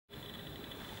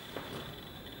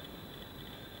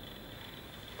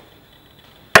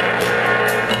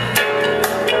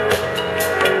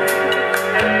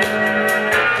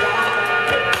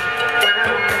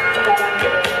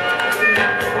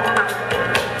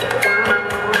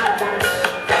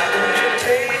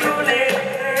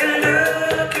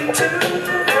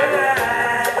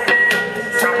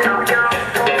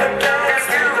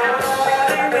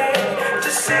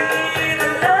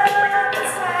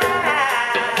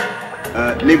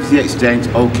Lives the Exchange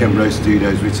Old Kent Road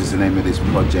Studios, which is the name of this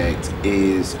project,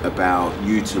 is about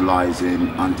utilising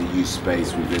underused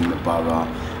space within the borough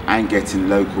and getting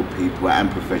local people and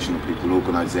professional people,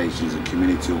 organisations and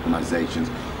community organisations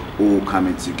all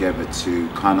coming together to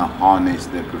kind of harness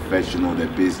their professional, their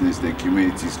business, their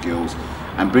community skills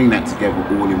and bring that together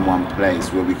all in one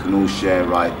place where we can all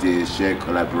share ideas, share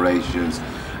collaborations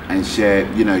and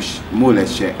share, you know, more or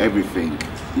less share everything.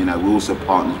 You know, we're also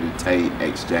partners with Tate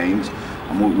Exchange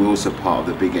and we're also part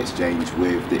of the big exchange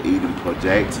with the Eden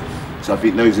Project. So I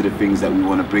think those are the things that we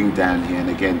want to bring down here, and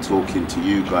again talking to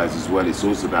you guys as well. It's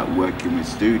also about working with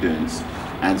students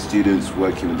and students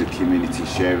working with the community,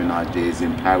 sharing ideas,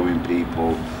 empowering people,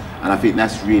 and I think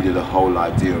that's really the whole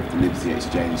idea of the Lives the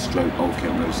Exchange stroke Old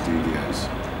Kent Road Studios.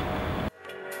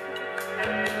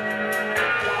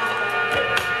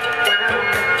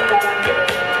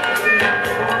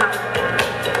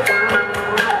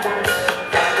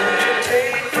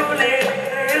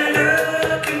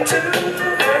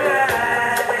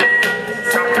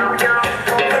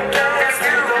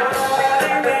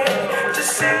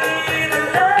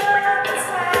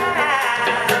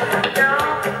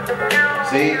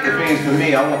 See, the thing is for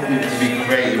me, I want people to be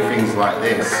creating things like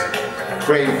this.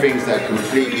 Creating things that are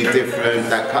completely different,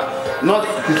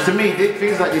 because to me,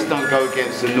 things like this don't go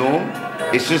against the norm.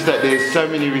 It's just that there's so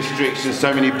many restrictions,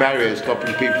 so many barriers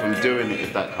stopping people from doing it,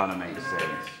 if that kind of makes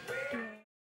sense.